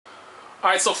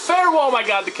Alright, so oh my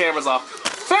god, the camera's off.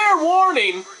 Fair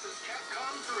warning!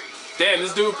 Damn,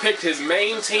 this dude picked his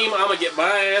main team. I'm gonna get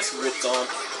my ass whooped on.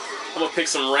 I'm gonna pick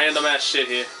some random ass shit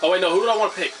here. Oh wait, no, who did I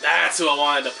want to pick? That's who I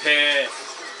wanted to pick.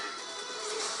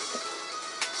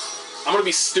 I'm gonna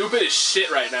be stupid as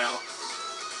shit right now.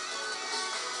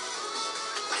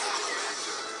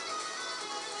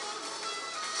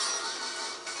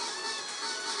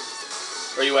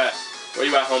 Where you at? Where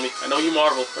you at, homie? I know you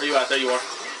Marvel. Where you at? There you are.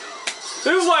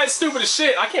 This is why it's stupid as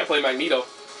shit. I can't play Magneto.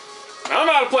 I don't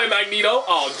know how to play Magneto.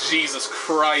 Oh, Jesus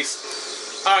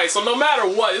Christ. Alright, so no matter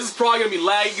what, this is probably going to be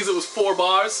laggy because it was 4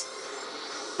 bars.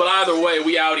 But either way,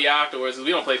 we outie afterwards. We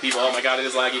don't play people. Oh my god, it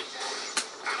is laggy.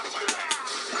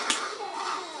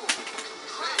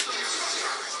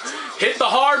 Hit the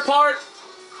hard part.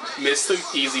 Missed the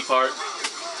easy part.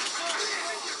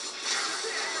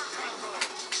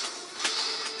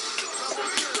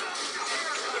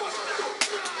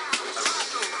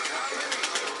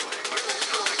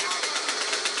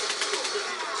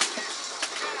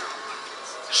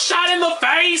 Shot in the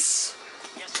face!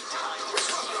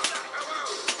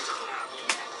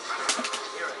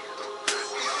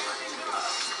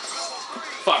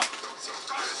 Fuck.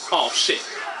 Oh shit.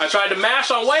 I tried to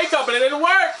mash on wake up and it didn't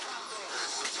work!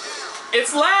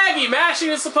 It's laggy! Mashing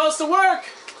is supposed to work!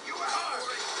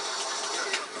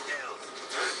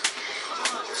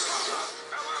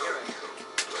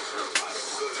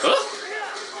 Huh?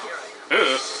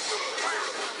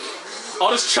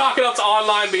 I'll just chalk it up to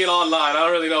online being online. I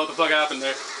don't really know what the fuck happened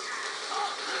there.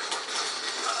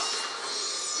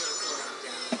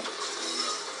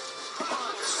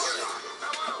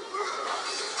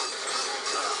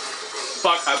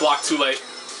 Fuck, I blocked too late.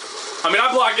 I mean,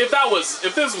 I blocked, if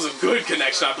this was a good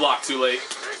connection, I blocked too late.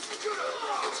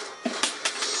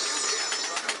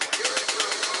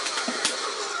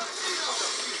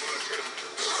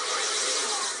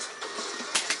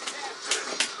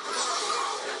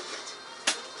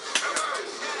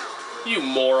 You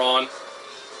moron.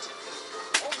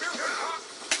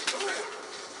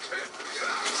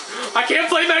 I can't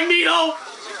play Magneto!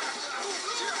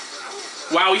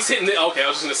 Wow, he's hitting it. Okay, I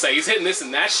was just gonna say, he's hitting this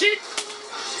and that shit?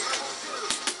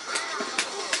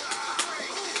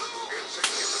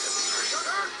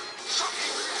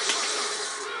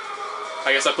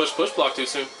 I guess I pushed push block too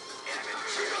soon.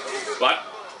 What?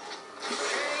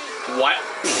 What?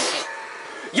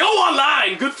 Yo,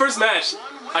 online! Good first match.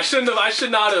 I should have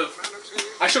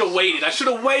waited. I should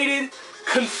have waited,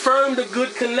 confirmed a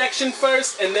good connection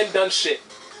first, and then done shit.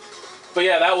 But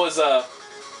yeah, that was bad.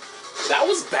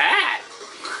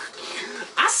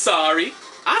 I'm sorry.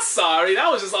 That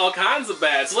was just all kinds of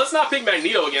bad. So let's not pick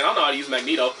Magneto again. I don't know how to use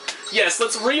Magneto. Yes,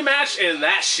 let's rematch and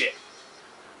that shit.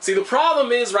 See, the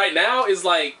problem is right now is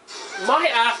like, my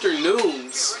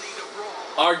afternoons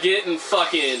are getting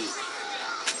fucking,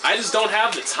 I just don't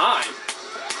have the time.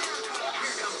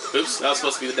 Oops, that was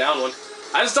supposed to be the down one.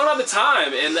 I just don't have the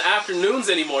time in the afternoons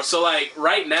anymore. So like,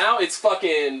 right now, it's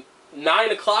fucking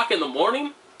 9 o'clock in the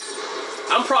morning.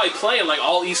 I'm probably playing like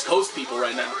all East Coast people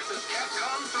right now.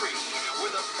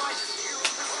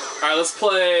 Alright, let's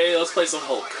play some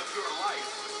Hulk.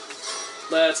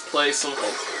 Let's play some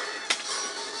Hulk.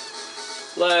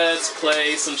 Let's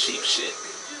play some cheap shit.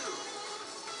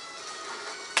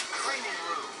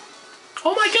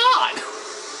 Oh my god!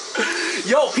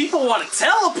 Yo, people want to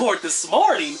teleport this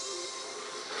morning!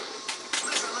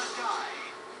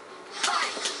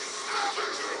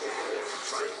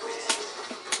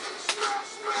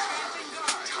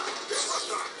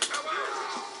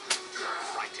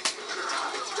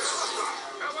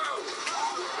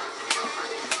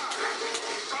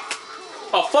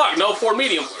 Oh fuck, no 4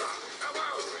 medium.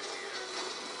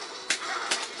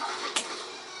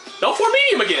 No 4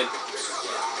 medium again.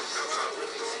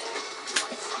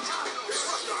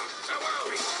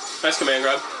 Nice command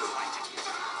grab.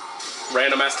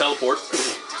 Random ass teleport.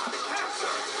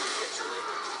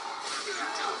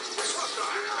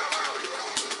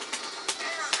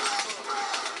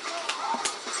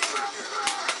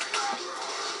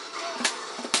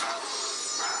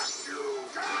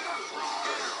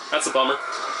 That's a bummer.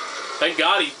 Thank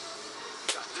God he...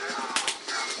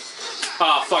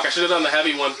 Ah, fuck, I should have done the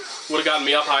heavy one. Would have gotten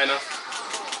me up high enough.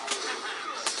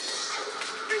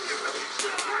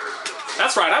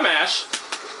 That's right, I'm Ash.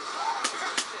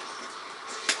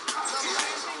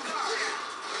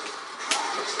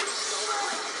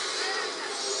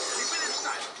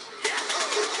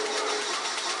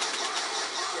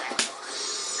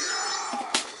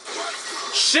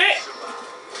 Shit!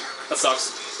 That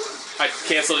sucks. I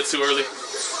canceled it too early.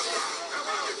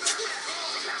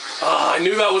 I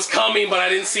knew that was coming, but I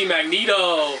didn't see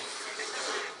Magneto.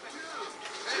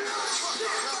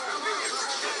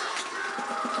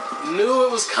 Knew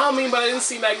it was coming, but I didn't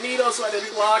see Magneto, so I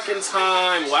didn't block in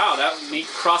time. Wow, that he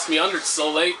crossed me under so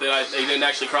late that he didn't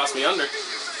actually cross me under.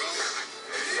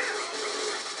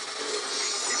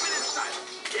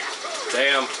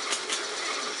 Damn.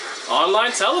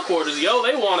 Online teleporters, yo,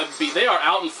 they are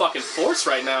out in fucking force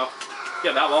right now.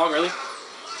 Yeah, that long, really?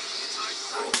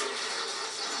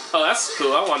 Oh, that's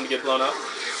cool. I wanted to get blown up.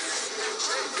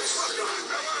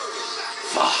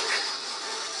 Fuck.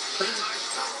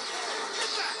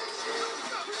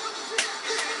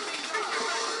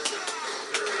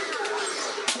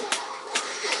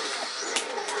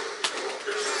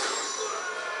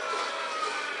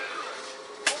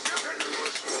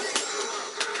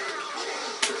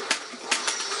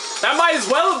 That might as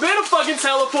well have been a fucking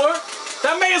teleport.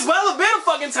 That may as well have been a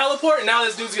fucking teleport. And now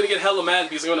this dude's gonna get hella mad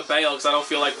because I'm gonna bail because I don't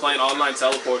feel like playing online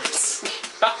teleporters.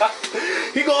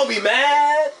 He gonna be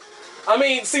mad. I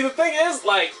mean, see, the thing is,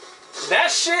 like,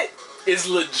 that shit is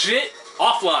legit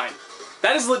offline.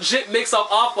 That is legit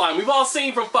mix-up offline. We've all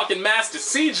seen from fucking Master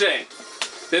CJ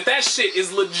that shit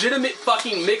is legitimate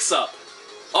fucking mix-up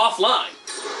offline.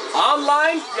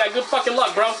 Online, yeah, good fucking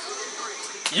luck, bro.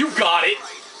 You got it.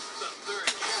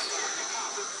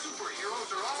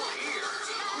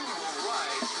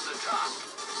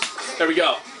 There we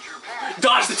go.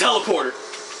 Dodge the teleporter.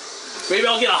 Maybe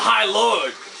I'll get a High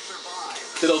Lord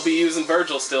that'll be using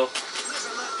Virgil still.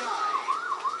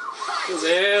 Because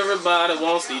everybody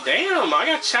wants the... Damn, I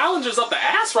got challengers up the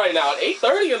ass right now at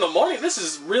 8:30 in the morning. This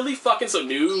is really fucking so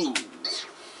new. I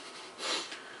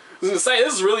was gonna say,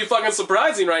 this is really fucking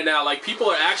surprising right now. Like,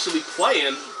 people are actually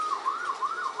playing.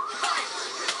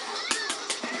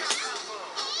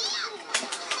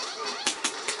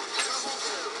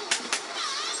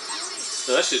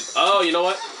 So that should... Oh, you know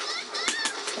what?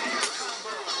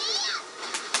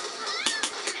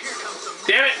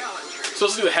 Damn it!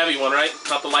 Supposed to do the heavy one, right?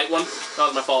 Not the light one? That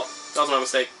was my fault. That was my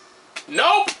mistake.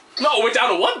 Nope! No, it went down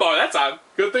to 1 bar that time.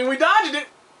 Good thing we dodged it.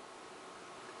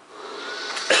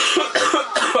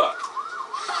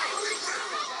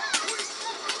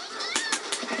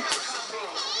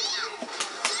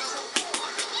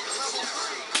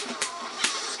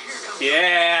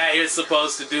 Yeah, you're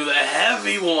supposed to do the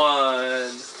heavy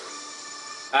one.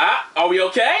 Ah, are we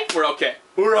okay? We're okay.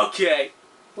 We're okay.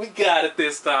 We got it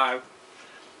this time.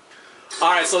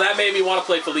 Alright, so that made me want to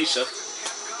play Felicia.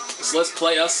 So let's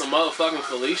play us some motherfucking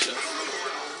Felicia.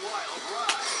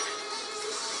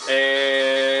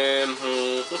 And...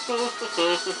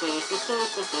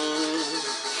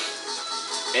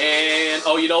 And...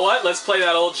 Oh, you know what? Let's play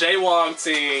that old J-Wong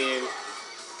team.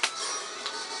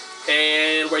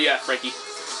 And where you at, Frankie?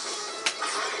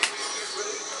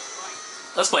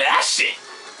 Let's play that shit!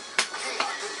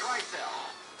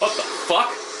 What the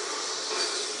fuck?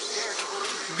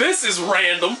 This is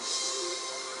random.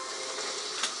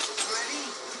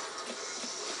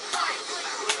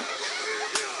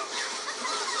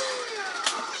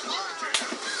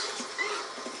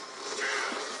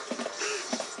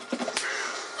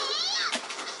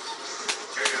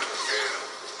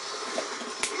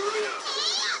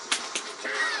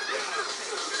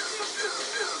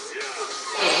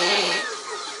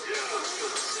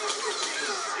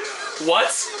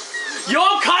 What? Yo,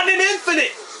 I'm Continent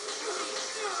Infinite!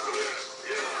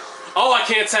 Oh, I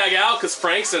can't tag out because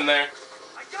Frank's in there.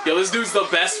 Yo, this dude's the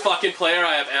best fucking player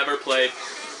I have ever played.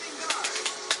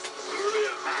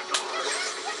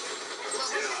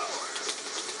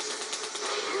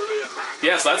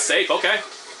 Yes, that's safe, okay.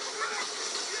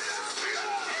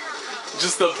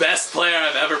 Just the best player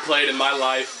I've ever played in my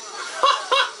life.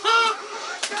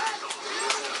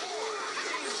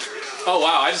 Oh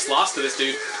wow, I just lost to this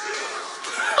dude.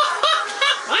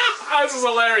 This is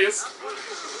hilarious.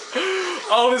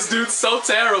 Oh, this dude's so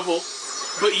terrible.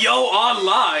 But yo,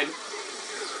 online.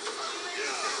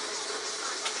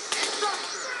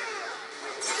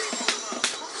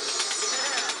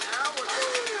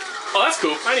 Oh, that's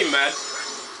cool. I ain't even mad.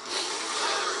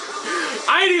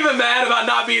 I ain't even mad about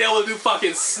not being able to do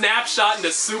fucking snapshot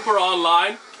into super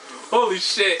online. Holy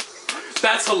shit.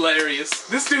 That's hilarious.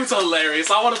 This dude's hilarious.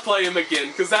 I want to play him again,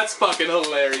 because that's fucking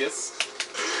hilarious.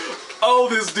 Oh,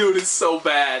 this dude is so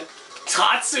bad.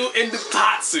 Tatsu into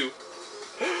Tatsu.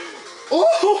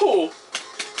 Ooh!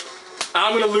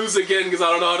 I'm gonna lose again because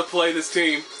I don't know how to play this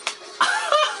team.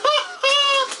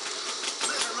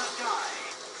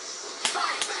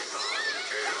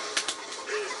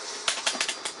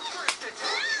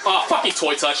 Oh, fucking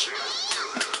toy touch.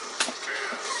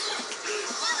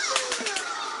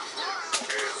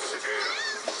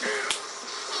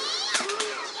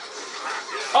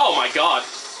 Oh my god.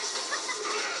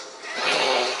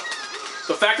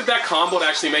 The fact that that combo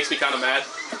actually makes me kind of mad.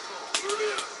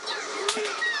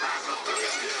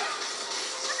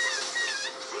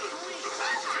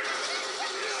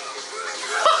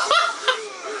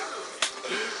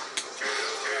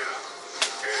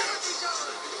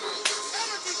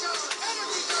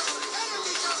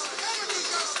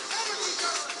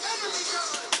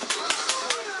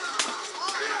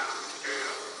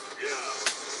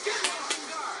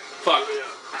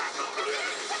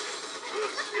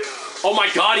 Oh my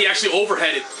god, he actually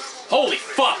overheaded. Holy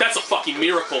fuck, that's a fucking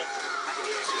miracle.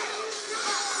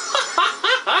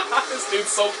 This dude's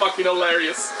so fucking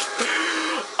hilarious.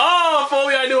 Oh, if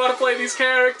only I knew how to play these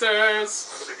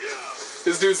characters.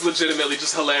 This dude's legitimately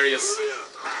just hilarious.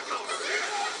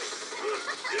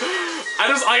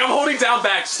 I'm holding down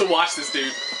back just to watch this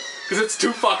dude. Because it's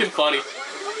too fucking funny.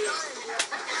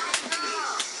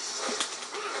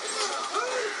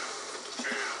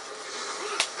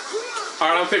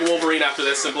 Alright, I'm gonna pick Wolverine after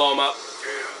this and blow him up.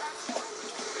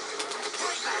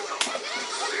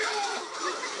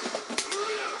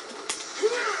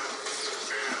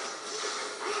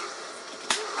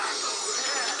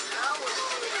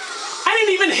 I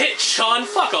didn't even hit Sean.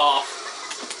 Fuck off.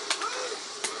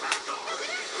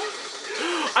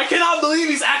 I cannot believe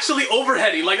he's actually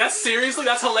overheading. Like, that's seriously,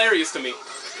 that's hilarious to me.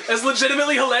 It's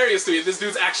legitimately hilarious to me if this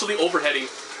dude's actually overheading.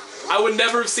 I would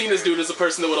never have seen this dude as a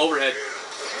person that would overhead.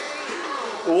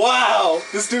 Wow,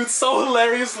 this dude's so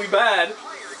hilariously bad.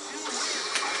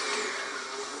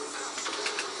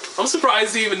 I'm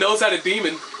surprised he even knows how to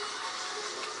demon.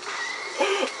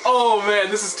 Oh man,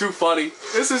 this is too funny.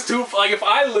 This is too, like, if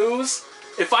I lose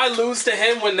to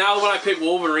him when I pick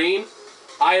Wolverine,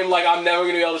 I'm never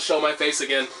gonna be able to show my face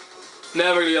again.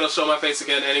 Never gonna be able to show my face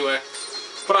again anywhere.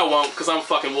 But I won't, because I'm a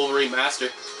fucking Wolverine master.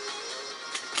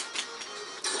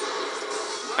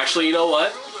 Actually, you know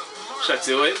what? Should I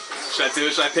do it? Should I do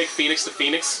it? Should I pick Phoenix to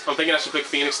Phoenix? I'm thinking I should pick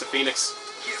Phoenix to Phoenix.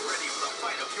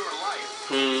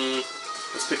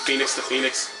 Let's pick Phoenix to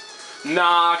Phoenix.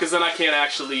 Nah, because then I can't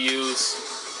actually use...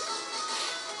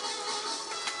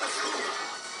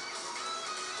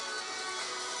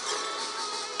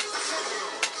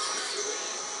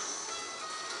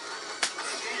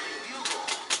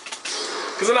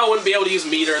 Because then I wouldn't be able to use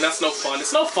meter, and that's no fun.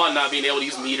 It's no fun not being able to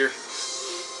use meter.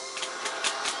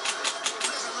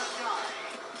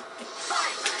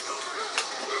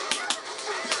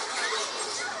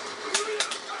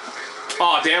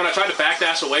 Oh damn, I tried to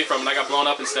backdash away from it and I got blown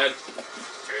up instead.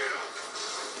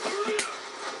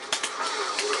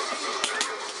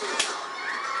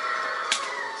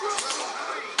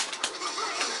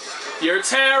 You're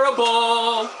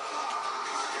terrible!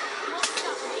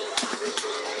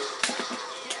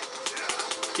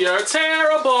 You're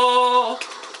terrible!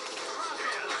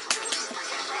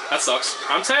 That sucks.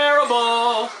 I'm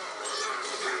terrible!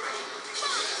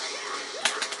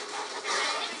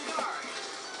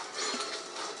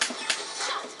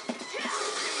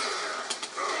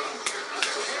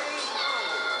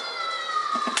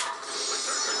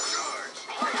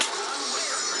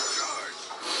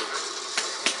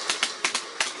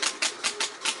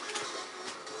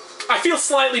 I feel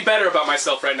slightly better about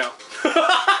myself right now.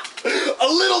 A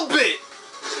little bit.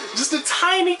 Just a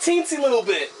tiny, teensy little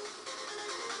bit.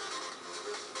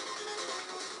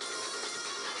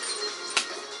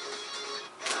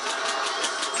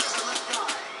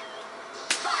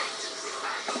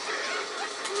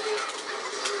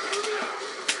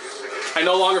 I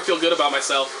no longer feel good about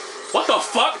myself. What the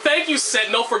fuck? Thank you,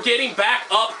 Sentinel, for getting back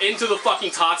up into the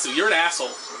fucking Tatsu. You're an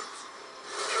asshole.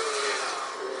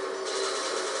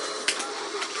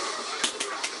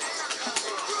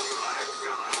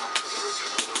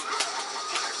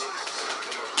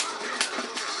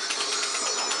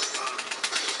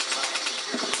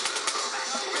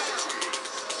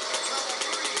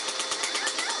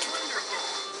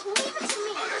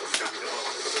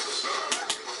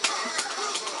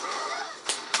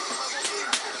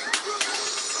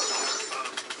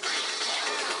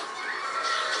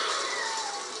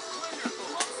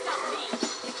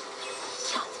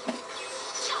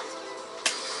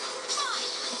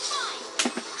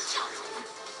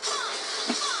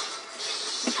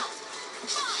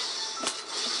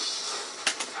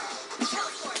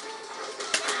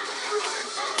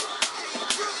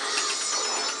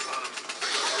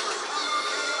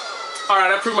 Alright,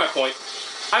 I proved my point.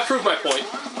 I proved my point.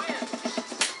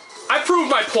 I proved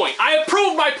my point. I have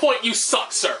proved my point, you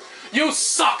suck, sir. You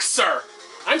suck, sir.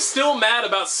 I'm still mad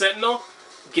about Sentinel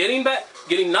getting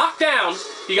knocked down.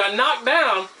 He got knocked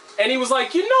down, and he was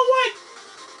like, you know what?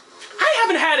 I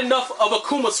haven't had enough of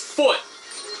Akuma's foot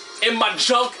in my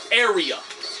junk area.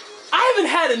 I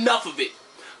haven't had enough of it.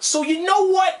 So you know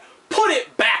what? Put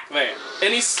it back there.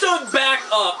 And he stood back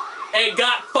up and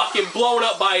got fucking blown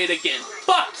up by it again.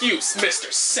 Fuck you,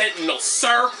 Mr. Sentinel,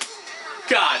 sir.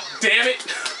 God damn it.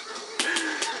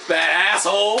 That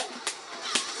asshole.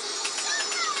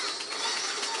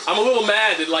 I'm a little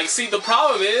mad that, like, see, the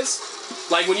problem is,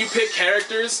 like, when you pick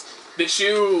characters that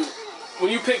you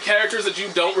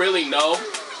don't really know.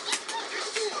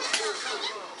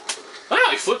 Wow,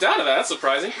 he flipped out of that. That's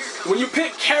surprising. When you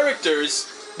pick characters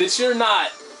that you're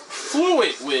not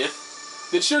fluent with,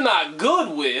 that you're not good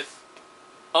with,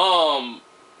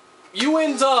 you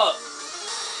end up,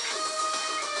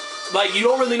 like, you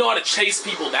don't really know how to chase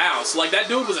people down. So, like, that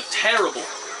dude was a terrible,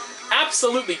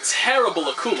 absolutely terrible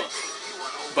Akuma.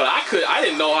 But I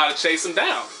didn't know how to chase him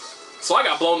down. So I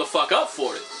got blown the fuck up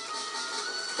for it.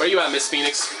 Where you at, Miss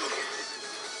Phoenix?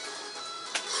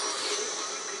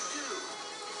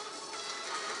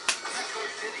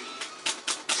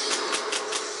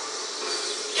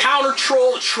 Counter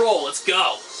troll to troll, let's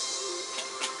go.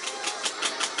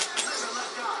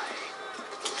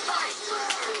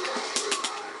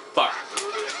 Fuck.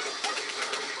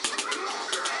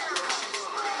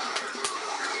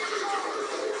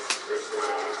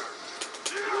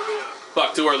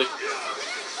 Fuck, too early.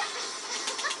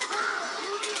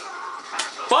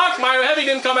 Fuck, my heavy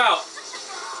didn't come out.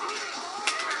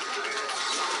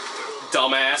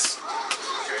 Dumbass.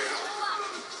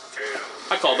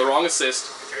 I called the wrong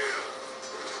assist.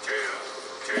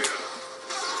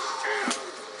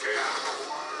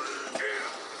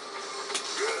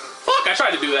 Fuck, I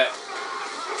tried to do that.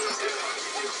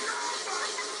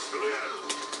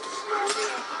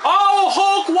 Oh,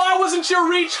 Hulk, why wasn't your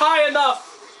reach high enough?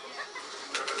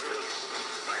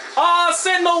 Ah,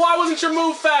 Sentinel, why wasn't your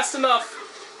move fast enough?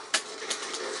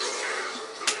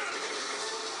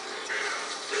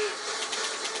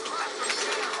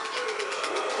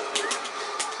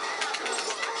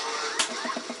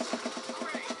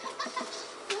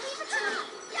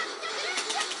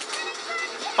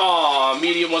 Aw,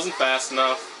 medium wasn't fast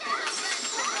enough.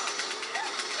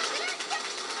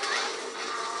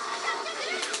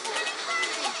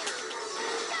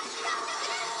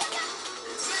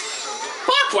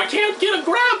 Fuck, I can't get a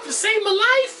grab to save my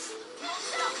life.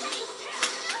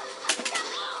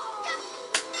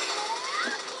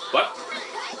 What?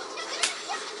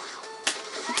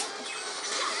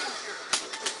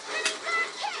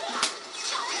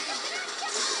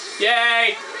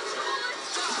 Yay!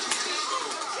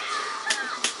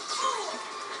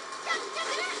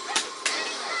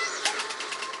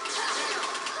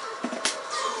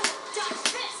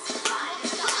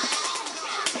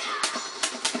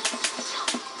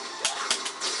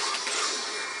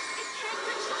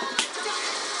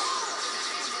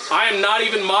 I am not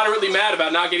even moderately mad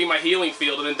about not getting my healing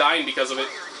field and then dying because of it.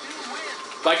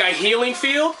 Like, I healing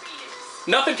field,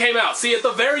 nothing came out. See, at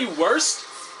the very worst,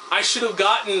 I should have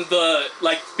gotten the,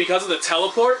 like, because of the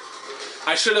teleport,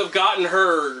 I should have gotten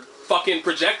her fucking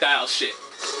projectile shit.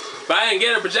 But I didn't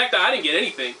get her projectile, I didn't get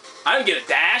anything. I didn't get a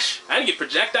dash, I didn't get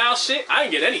projectile shit, I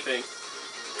didn't get anything.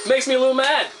 It makes me a little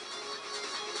mad.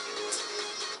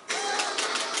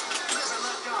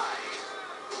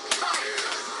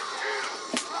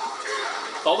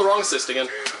 All the wrong assist again.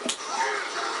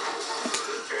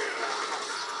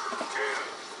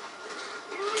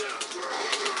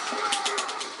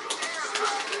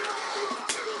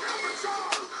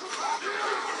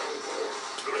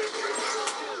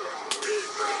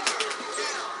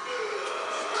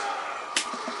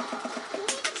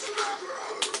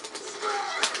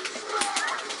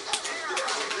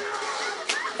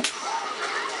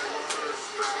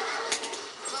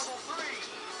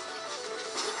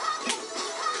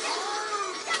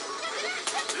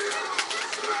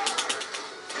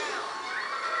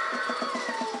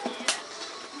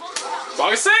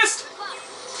 Wrong assist!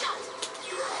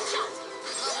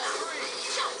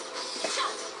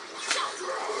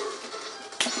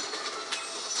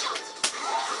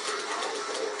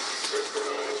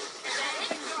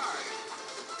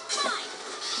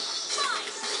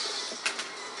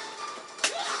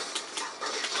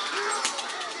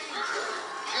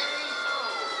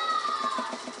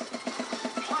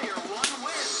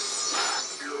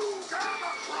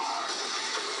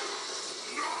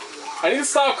 I need to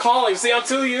stop calling. See, I'm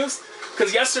too used.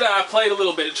 Because yesterday I played a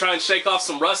little bit to try and shake off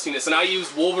some rustiness, and I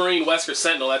used Wolverine, Wesker,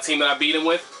 Sentinel, that team that I beat him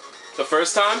with the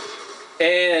first time.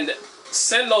 And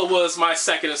Sentinel was my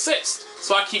second assist.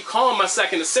 So I keep calling my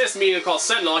second assist, meaning to call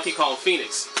Sentinel, I keep calling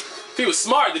Phoenix. If he was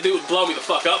smart, the dude would blow me the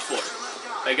fuck up for it.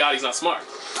 Thank God he's not smart.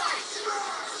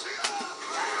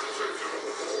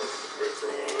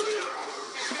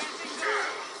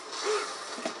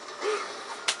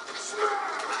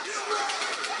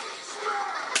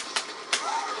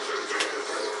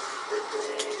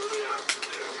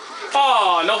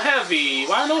 Oh, no heavy.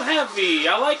 Why no heavy?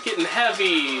 I like getting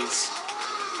heavies.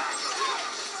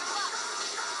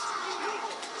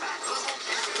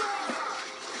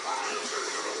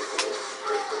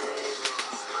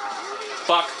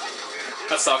 Fuck.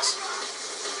 That sucks.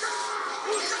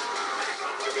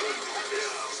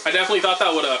 I definitely thought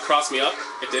that would cross me up.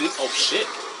 It didn't. Oh, shit.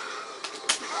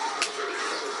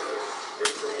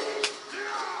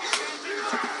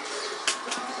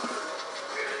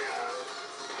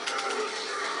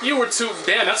 You were too...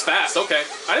 Damn, that's fast. Okay.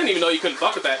 I didn't even know you couldn't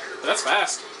fuck with that. But that's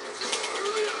fast.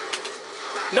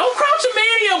 No crouching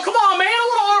medium! Come on, man! I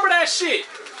want to armor that shit!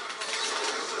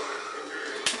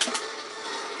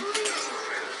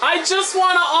 I just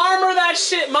want to armor that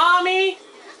shit, mommy!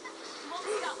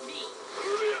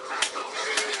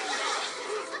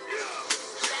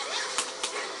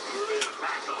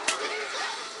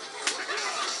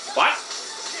 What?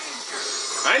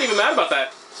 I ain't even mad about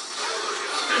that.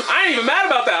 I ain't even mad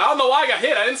about that. I don't know why I got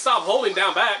hit. I didn't stop holding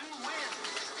down back.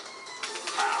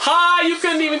 Ha! You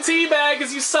couldn't even teabag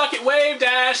because you suck at wave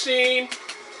dashing.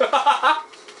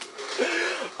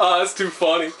 Oh, that's too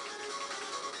funny.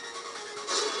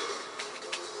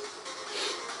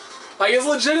 Like, it's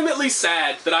legitimately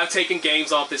sad that I've taken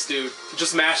games off this dude.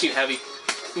 Just mashing heavy.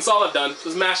 That's all I've done.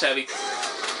 Just mash heavy.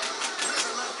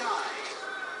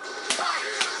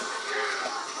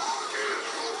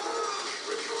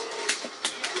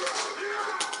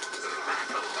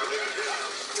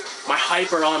 My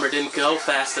hyper armor didn't go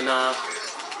fast enough.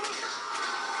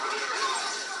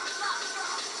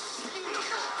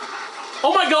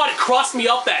 Oh my god, it crossed me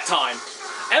up that time.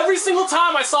 Every single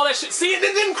time I saw that shit. See, it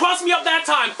didn't cross me up that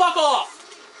time. Fuck off.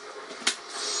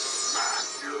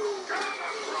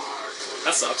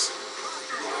 That sucks.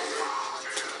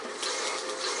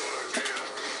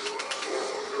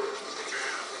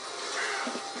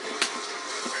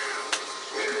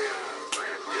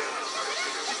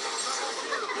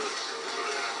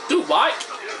 Dude, why?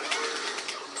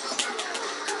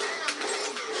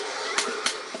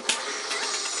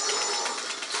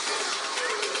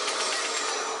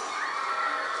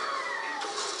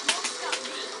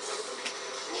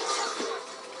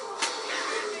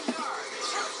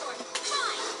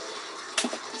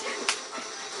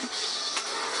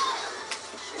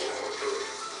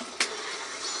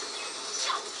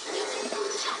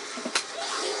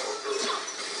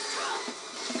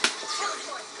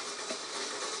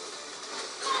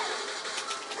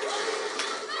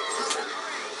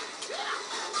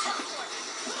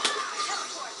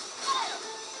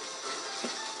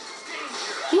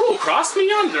 Ooh, crossed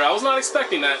me under. I was not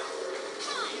expecting that.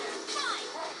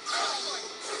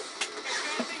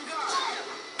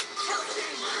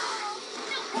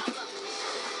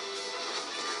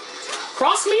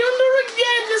 Cross me under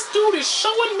again? This dude is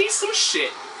showing me some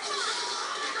shit.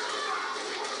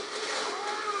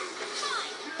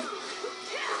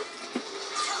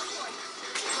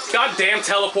 Goddamn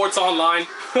teleports online.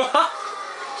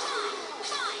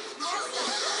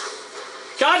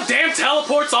 Goddamn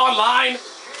teleports online.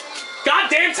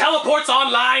 Goddamn teleports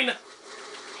online.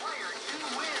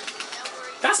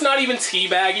 That's not even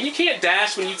teabagging. You can't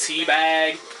dash when you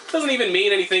teabag. Doesn't even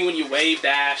mean anything when you wave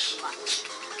dash.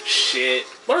 Shit.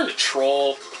 Learn to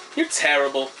troll. You're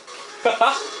terrible.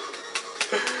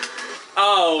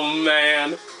 Oh,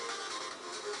 man.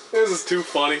 This is too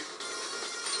funny.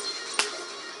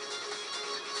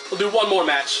 We'll do one more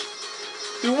match.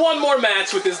 Do one more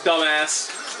match with this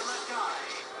dumbass.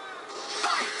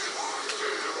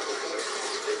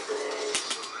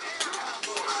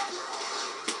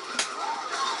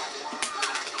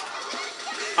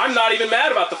 I'm not even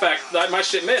mad about the fact that my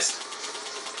shit missed.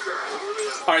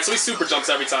 Alright, so he super jumps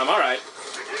every time. Alright.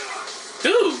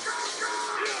 Dude!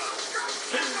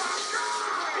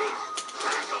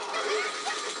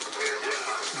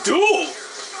 Dude!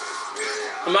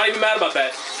 I'm not even mad about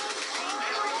that.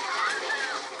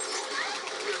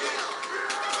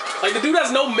 Like, the dude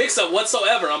has no mix-up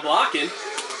whatsoever. I'm blocking.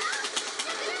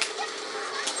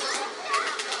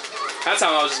 That's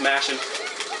how I was just mashing.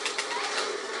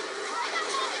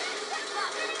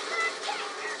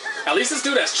 At least this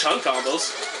dude has chunk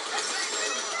combos.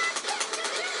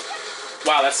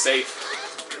 Wow, that's safe.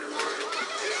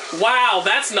 Wow,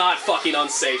 that's not fucking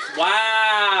unsafe.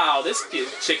 Wow, this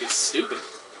chick is stupid.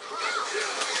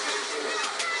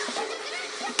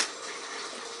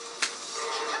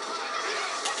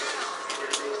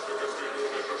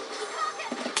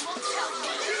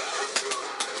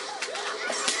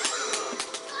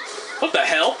 What the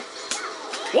hell?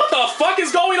 What the fuck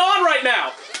is going on right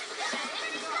now?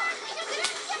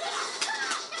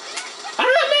 How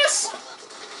did I miss?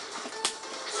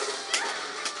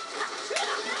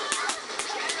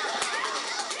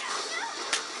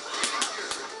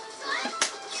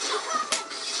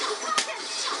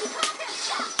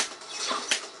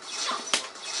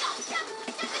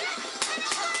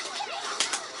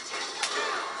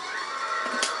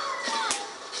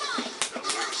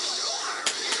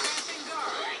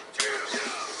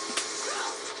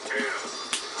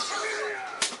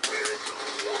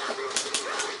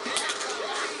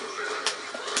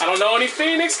 I don't know any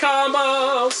Phoenix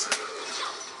combos.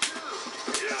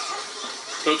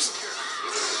 Oops.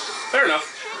 Fair enough.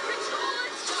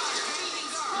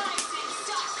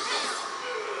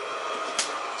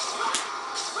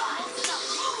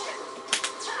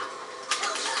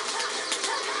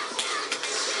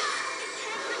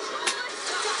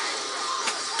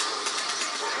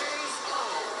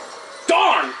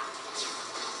 Darn!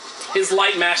 His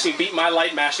light mashing beat my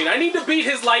light mashing. I need to beat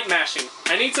his light mashing.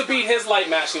 I need to beat his light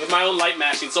mashing with my own light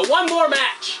mashing. So one more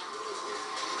match.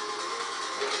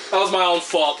 That was my own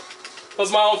fault. That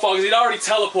was my own fault because he'd already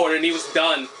teleported and he was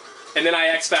done. And then I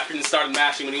X-Factored and started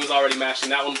mashing when he was already mashing.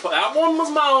 That one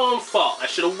was my own fault. I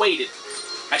should have waited.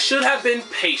 I should have been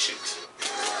patient.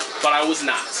 But I was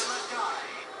not.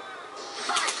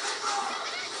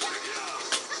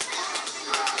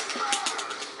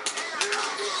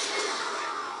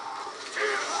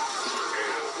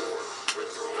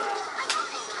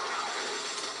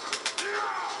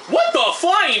 What the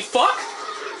flying fuck?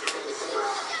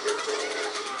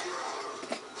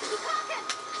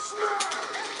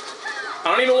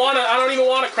 I don't even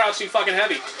want a crouching fucking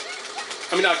heavy.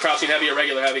 I mean, not crouching heavy, a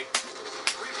regular heavy.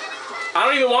 I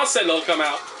don't even want Sentinel to come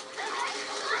out.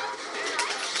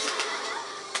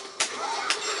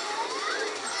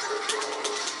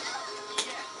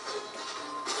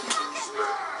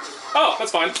 Oh,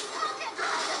 that's fine.